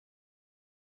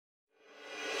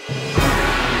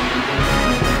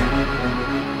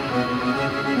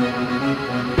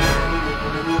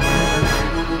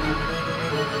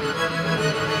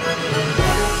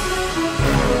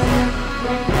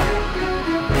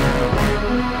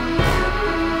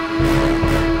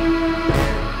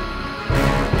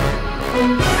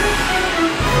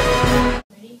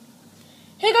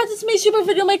YouTuber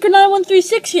Video Maker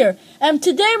 9136 here, and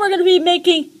today we're going to be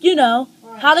making,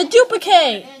 how to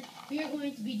duplicate. And we are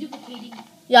going to be duplicating.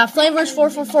 Yeah,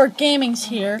 Flameverse444 Gaming's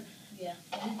here. Yeah,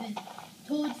 it has been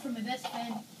told from my best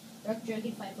friend, Dark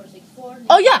Dragon 5464.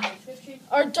 Oh yeah,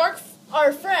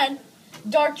 our friend,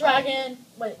 Dark Dragon.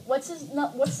 Wait, what's the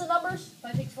numbers?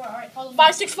 564. All right, follow me.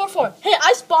 5644. Hey,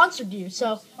 I sponsored you,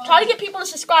 so try to get people to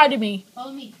subscribe to me.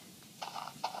 Follow me.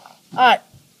 All right.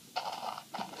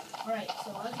 Alright,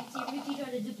 so as you can see, we're going to teach you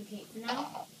how to duplicate. For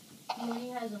now, he only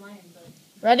has a iron, but...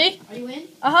 Ready? Are you in?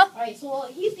 Uh-huh. Alright, so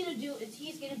what he's going to do is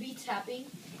he's going to be tapping,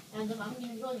 and I'm going to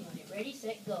be rolling on it. Ready,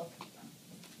 set, go.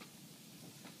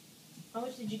 How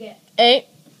much did you get? 8.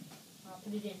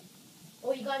 Put it in.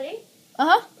 Oh, you got 8?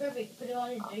 Uh-huh. Perfect. Put it all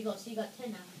in. There you go. So you got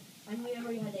 10 now. And we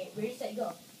already had 8. Ready, set,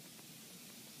 go.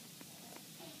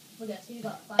 Look at that. So you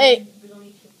got 5. 8. There's only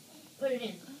 2. Put it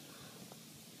in.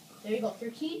 There you go.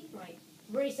 13. Right.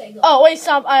 Ready, set, go. Oh, wait,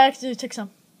 stop. I actually took some.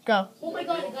 Go. Oh my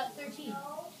god, I got 13.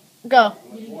 Go.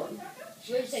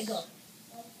 Ready, set, go.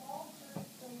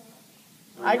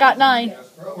 I got 9. 9?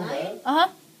 Uh-huh.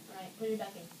 Alright, put it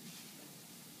back in.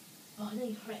 Oh,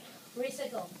 no, right. Ready,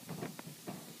 set, go.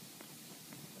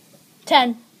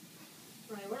 10.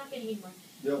 Alright, we're not getting any more.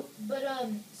 Yep. But,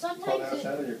 sometimes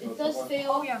it does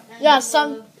fail. Oh, yeah. Yeah,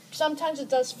 sometimes it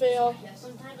does fail. Yeah,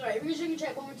 sometimes. Alright, we're just going to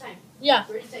check one more time. Yeah.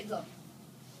 Ready, set, go.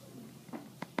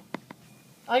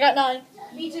 I got 9.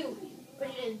 Me too. Put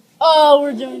it in. Oh,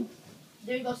 we're doing...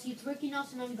 There you go. See, it's working now,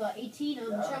 so now we got 18. Try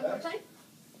one more time.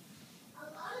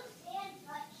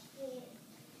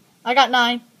 I got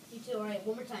 9. Me too. Alright,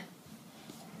 one more time.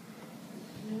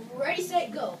 Ready,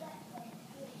 set, go.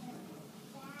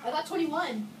 I got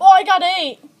 21. Oh, I got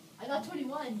 8. I got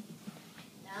 21.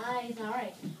 Nice.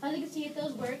 Alright. As you can see, it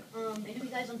does work. Anyway,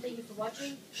 guys, thank you for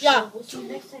watching. Yeah. So we'll see you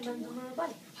next time on the Bye.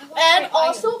 And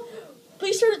also,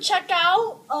 please sure to check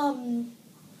out,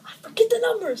 I forget the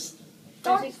numbers.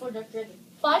 564 Dark Dragon.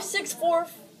 564,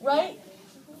 right?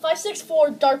 564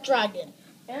 Dark Dragon.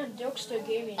 And Dilkster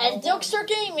Gaming. And Dilkster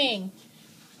Gaming.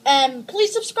 And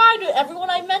please subscribe to everyone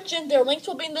I mentioned. Their links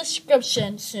will be in the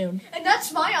description soon. And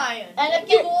that's my iron. And Thank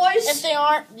you, boys. If they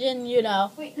aren't, then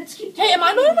Wait, let's keep Hey, am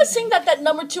I noticing that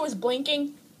number 2 is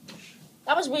blinking?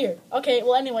 That was weird. Okay,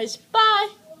 well anyways, bye.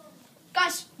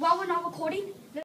 Guys, while we're not recording,